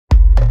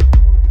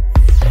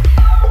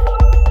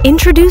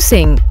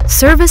Introducing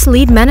Service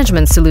Lead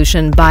Management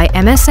Solution by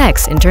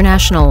MSX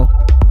International.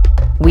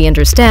 We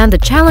understand the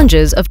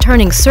challenges of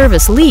turning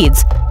service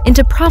leads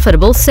into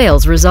profitable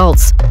sales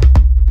results.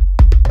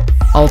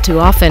 All too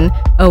often,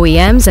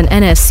 OEMs and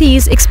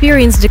NSCs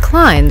experience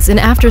declines in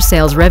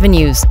after-sales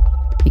revenues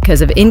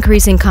because of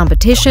increasing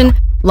competition,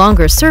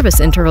 longer service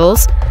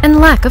intervals, and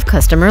lack of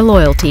customer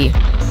loyalty.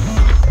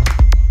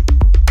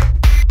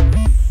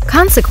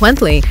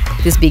 Consequently,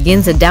 this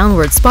begins a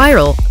downward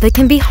spiral that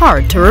can be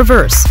hard to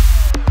reverse.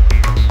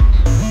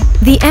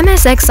 The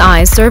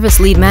MSXI Service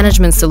Lead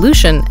Management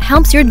Solution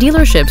helps your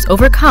dealerships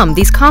overcome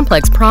these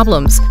complex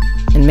problems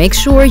and make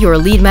sure your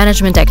lead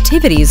management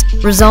activities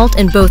result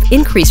in both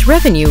increased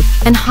revenue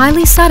and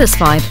highly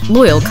satisfied,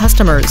 loyal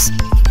customers.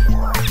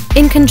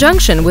 In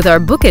conjunction with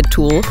our Book It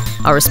tool,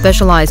 our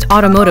specialized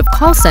automotive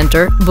call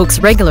center books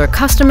regular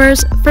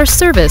customers for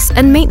service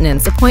and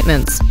maintenance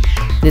appointments.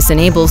 This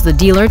enables the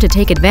dealer to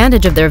take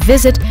advantage of their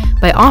visit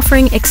by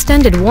offering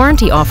extended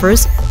warranty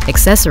offers,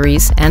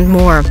 accessories, and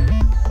more.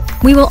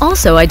 We will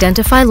also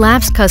identify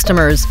lapsed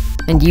customers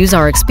and use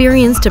our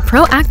experience to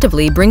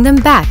proactively bring them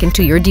back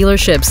into your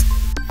dealerships.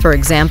 For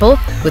example,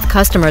 with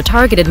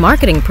customer-targeted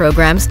marketing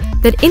programs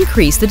that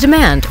increase the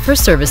demand for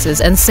services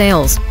and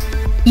sales.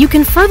 You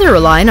can further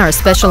rely on our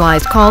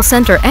specialized call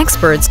center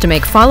experts to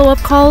make follow-up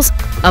calls,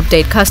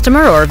 update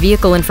customer or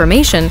vehicle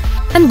information,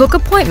 and book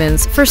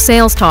appointments for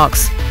sales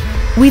talks.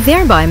 We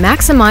thereby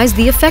maximize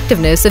the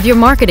effectiveness of your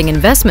marketing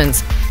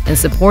investments and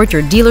support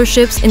your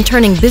dealerships in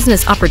turning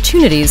business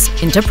opportunities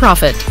into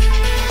profit.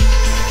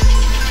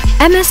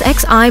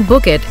 MSXI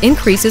Book It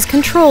increases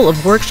control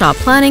of workshop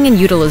planning and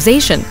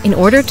utilization in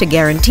order to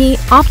guarantee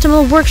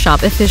optimal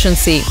workshop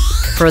efficiency.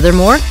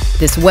 Furthermore,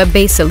 this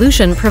web-based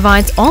solution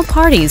provides all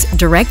parties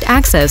direct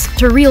access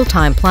to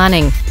real-time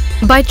planning.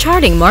 By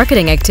charting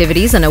marketing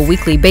activities on a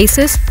weekly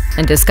basis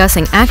and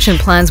discussing action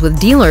plans with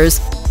dealers,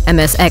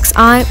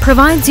 MSXI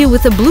provides you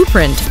with a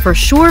blueprint for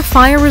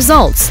surefire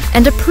results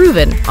and a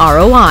proven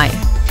ROI.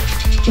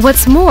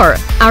 What's more,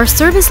 our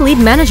service lead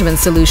management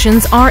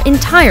solutions are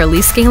entirely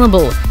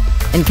scalable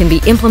and can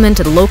be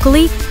implemented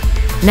locally,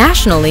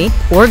 nationally,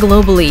 or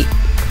globally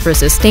for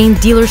sustained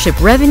dealership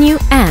revenue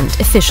and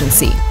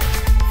efficiency.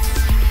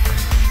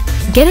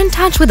 Get in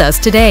touch with us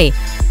today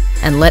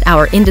and let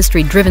our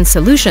industry-driven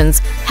solutions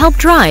help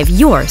drive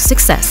your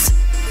success.